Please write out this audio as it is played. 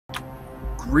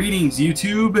Greetings,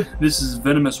 YouTube. This is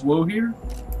VenomousWoe here,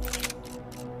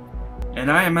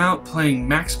 and I am out playing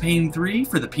Max Payne 3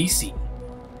 for the PC.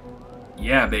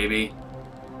 Yeah, baby.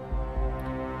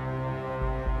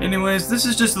 Anyways, this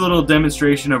is just a little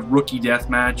demonstration of Rookie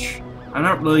Deathmatch. I'm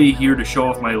not really here to show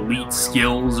off my elite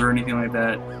skills or anything like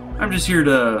that. I'm just here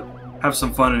to have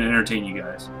some fun and entertain you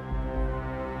guys.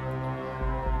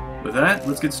 With that,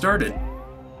 let's get started.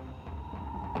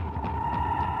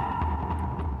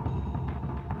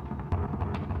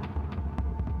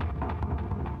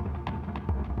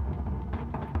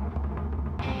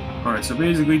 Alright, so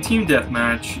basically, Team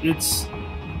Deathmatch, it's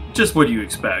just what you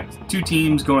expect. Two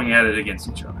teams going at it against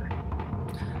each other.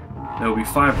 There will be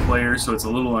 5 players, so it's a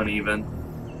little uneven.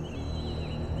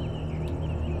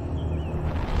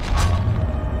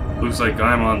 Looks like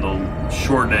I'm on the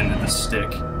short end of the stick.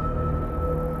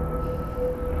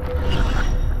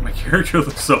 My character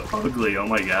looks so ugly, oh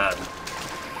my god.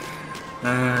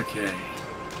 Okay.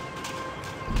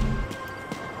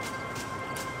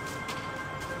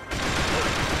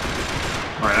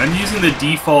 Alright, I'm using the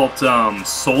default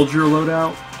soldier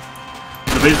loadout.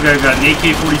 So basically I've got an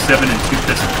AK-47 and 2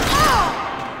 pistols.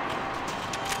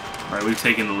 Alright, we've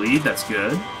taken the lead, that's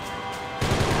good.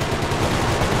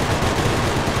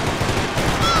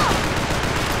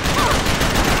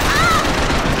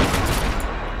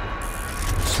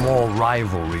 Small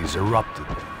rivalries erupted.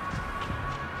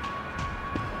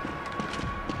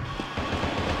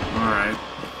 Alright,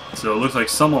 so it looks like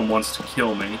someone wants to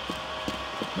kill me.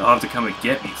 They'll have to come and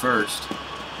get me first.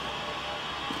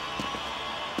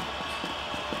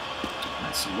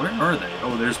 Right, so where are they?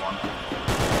 Oh, there's one.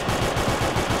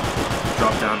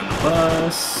 Drop down in the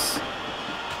bus.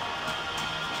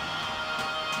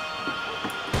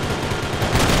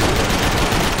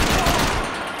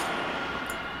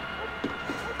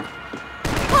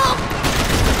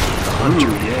 The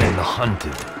hunter and the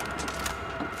hunted.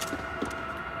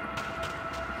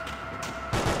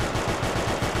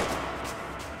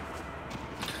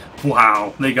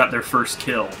 Wow, they got their first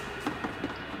kill.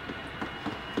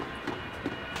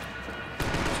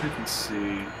 I can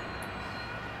see.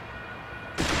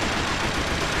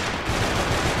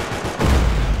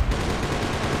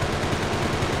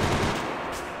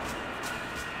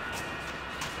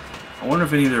 I wonder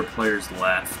if any of their players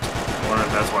left. I wonder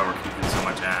if that's why we're kicking so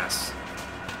much ass.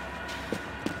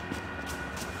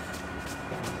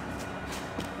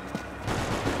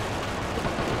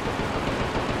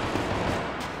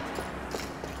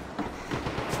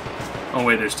 Oh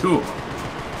wait, there's 2 of them.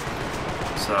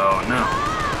 So, no.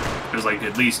 There's like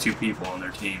at least 2 people on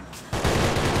their team.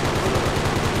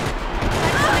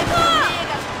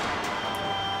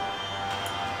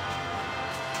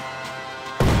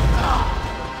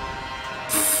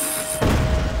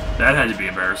 That had to be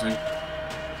embarrassing.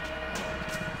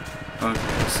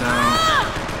 Okay, so...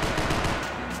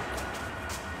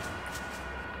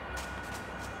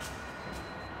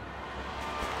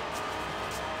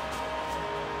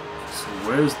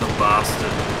 where's the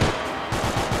bastard?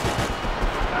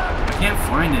 I can't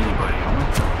find anybody.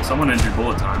 Someone entered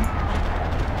bullet time.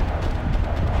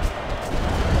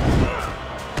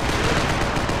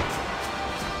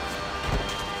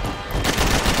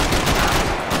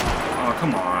 Oh,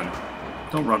 come on.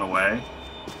 Don't run away.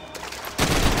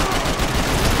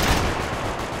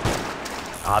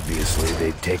 Obviously,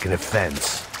 they've taken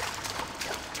offense.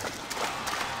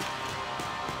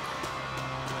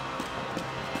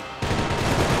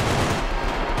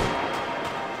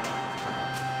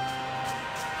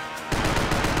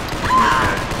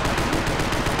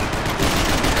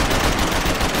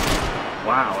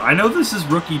 Wow, I know this is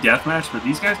Rookie Deathmatch, but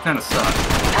these guys kind of suck.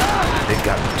 They've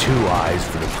got 2 eyes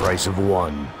for the price of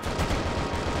 1.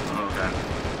 Okay.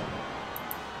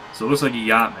 So it looks like he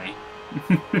got me.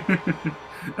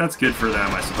 That's good for them,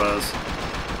 I suppose.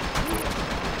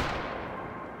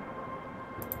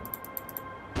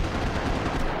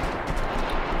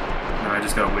 Now I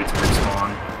just gotta wait to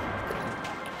respawn.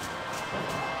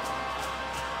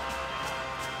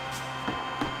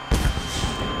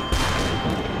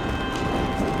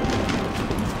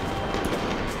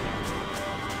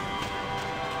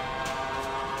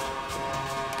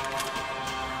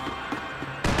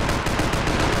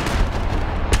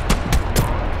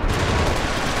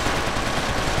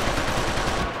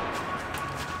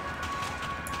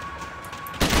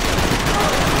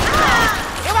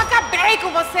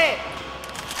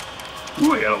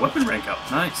 Ooh, I got a weapon rank up.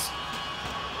 Nice.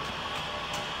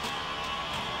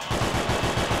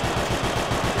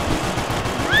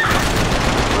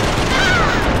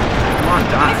 Come on,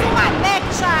 die.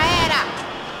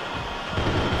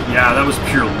 Yeah, that was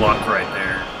pure luck right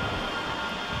there.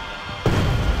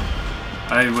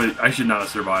 I should not have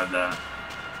survived that.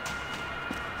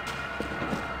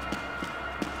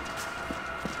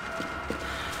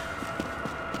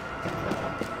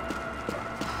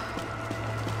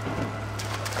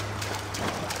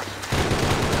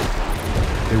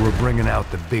 They were bringing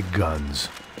out the big guns.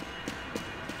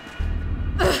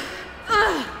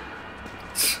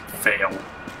 Fail.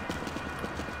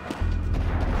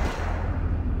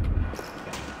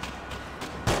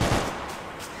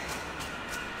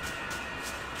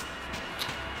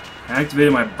 I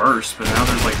activated my burst, but now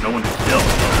there's like no one to kill.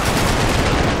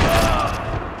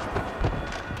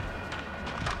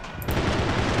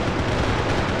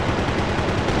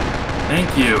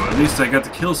 Thank you. At least I got to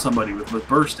kill somebody with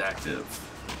burst active.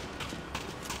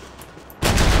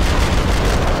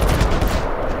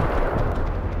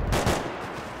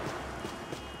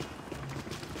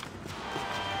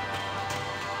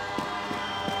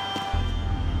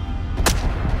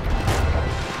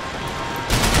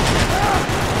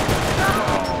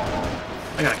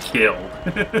 I got killed.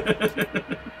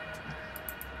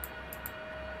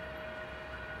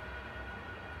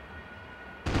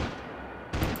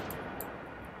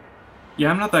 Yeah,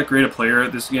 I'm not that great a player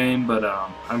at this game, but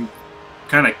I'm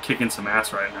kind of kicking some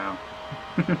ass right now.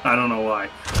 I don't know why.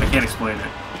 I can't explain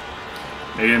it.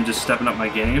 Maybe I'm just stepping up my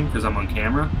game because I'm on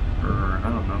camera, or I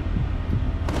don't know.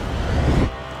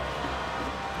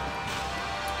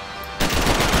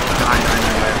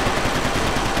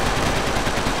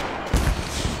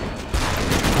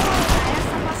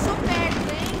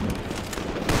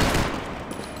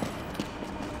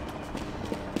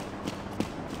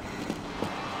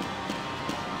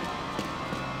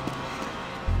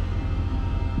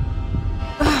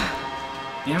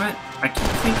 Damn it, I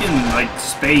keep thinking, like,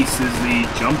 space is the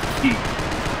jump key.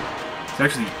 It's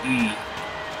actually E.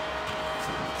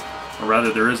 Or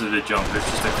rather, there isn't a jump, there's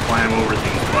just a climb over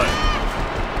things button.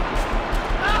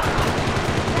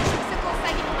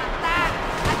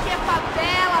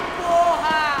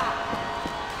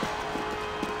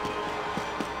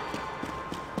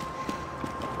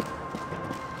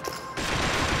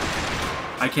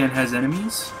 I can't has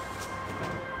enemies?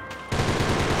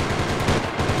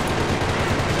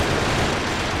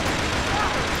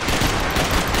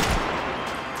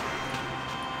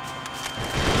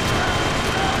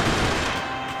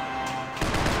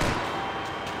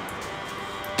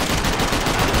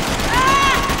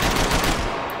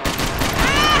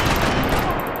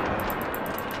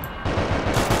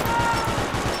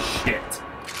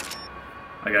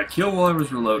 I got killed while I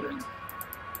was reloading.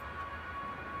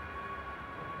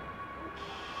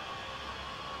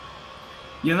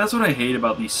 Yeah, that's what I hate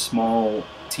about these small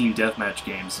team deathmatch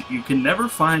games. You can never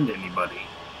find anybody.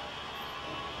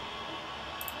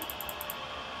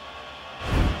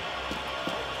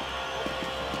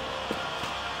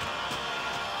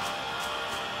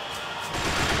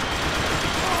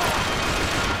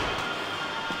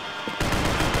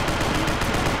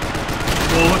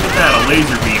 Well, look at that, a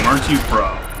laser beam, aren't you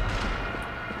pro?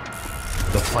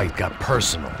 The fight got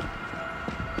personal.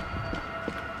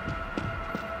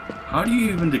 How do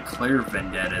you even declare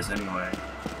vendettas anyway?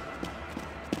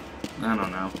 I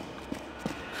don't know.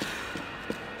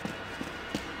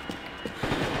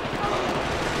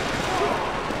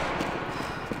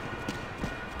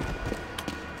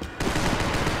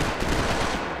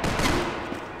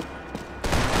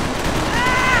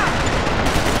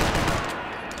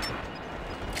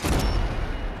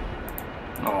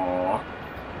 Aww,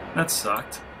 that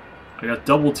sucked. I got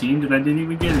double teamed and I didn't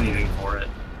even get anything for it.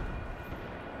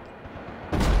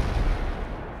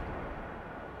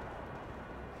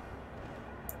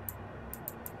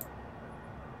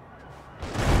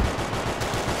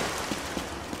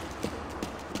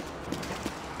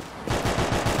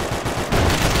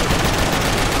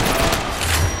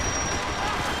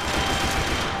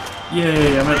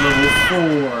 Yay, I'm at level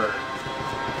 4.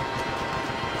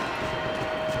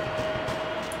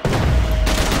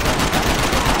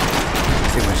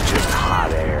 It was just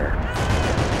hot air.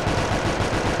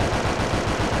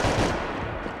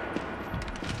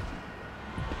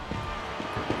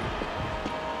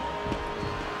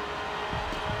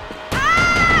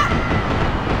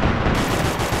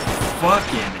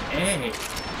 Fucking A.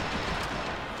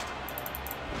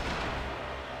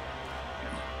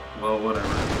 Well, whatever.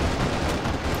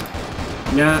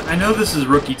 Yeah, I know this is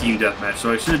rookie team deathmatch,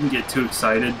 so I shouldn't get too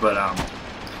excited, but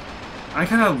I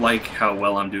kind of like how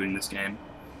well I'm doing this game.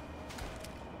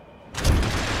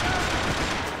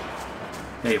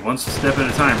 Hey, one step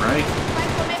at a time, right?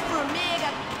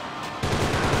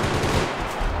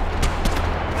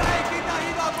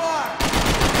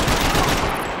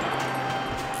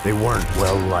 They weren't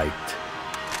well liked.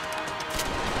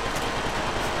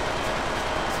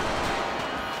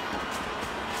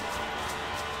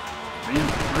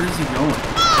 is he going?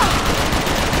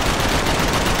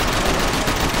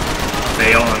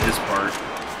 Fail on his part.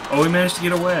 Oh, he managed to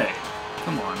get away.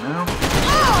 Come on now.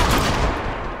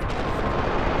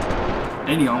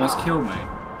 And he almost killed me.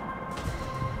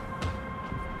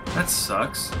 That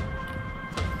sucks.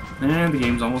 And the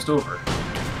game's almost over.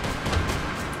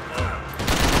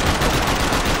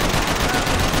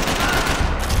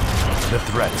 The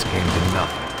threats came to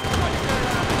nothing.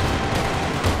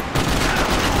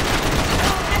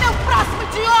 Cadê o próximo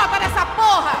idiota dessa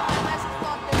porra?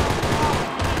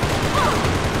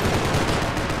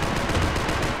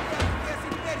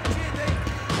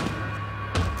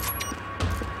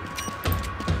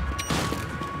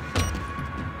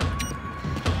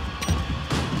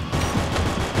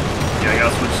 Yeah, I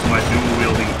gotta switch to my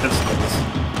dual-wielding pistols.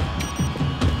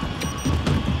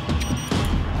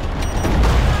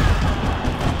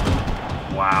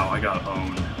 Wow, I got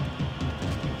owned.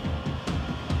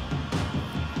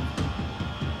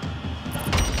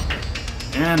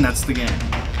 And that's the game.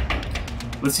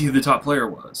 Let's see who the top player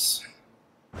was.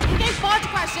 Ninguém pode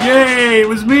com a gente. Yay, it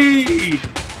was me!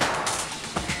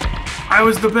 I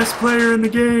was the best player in the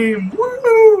game!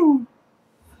 Woo!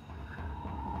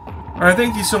 Alright,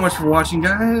 thank you so much for watching,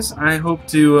 guys. I hope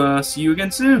to see you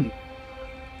again soon.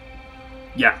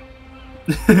 Yeah.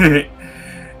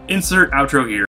 Insert outro here.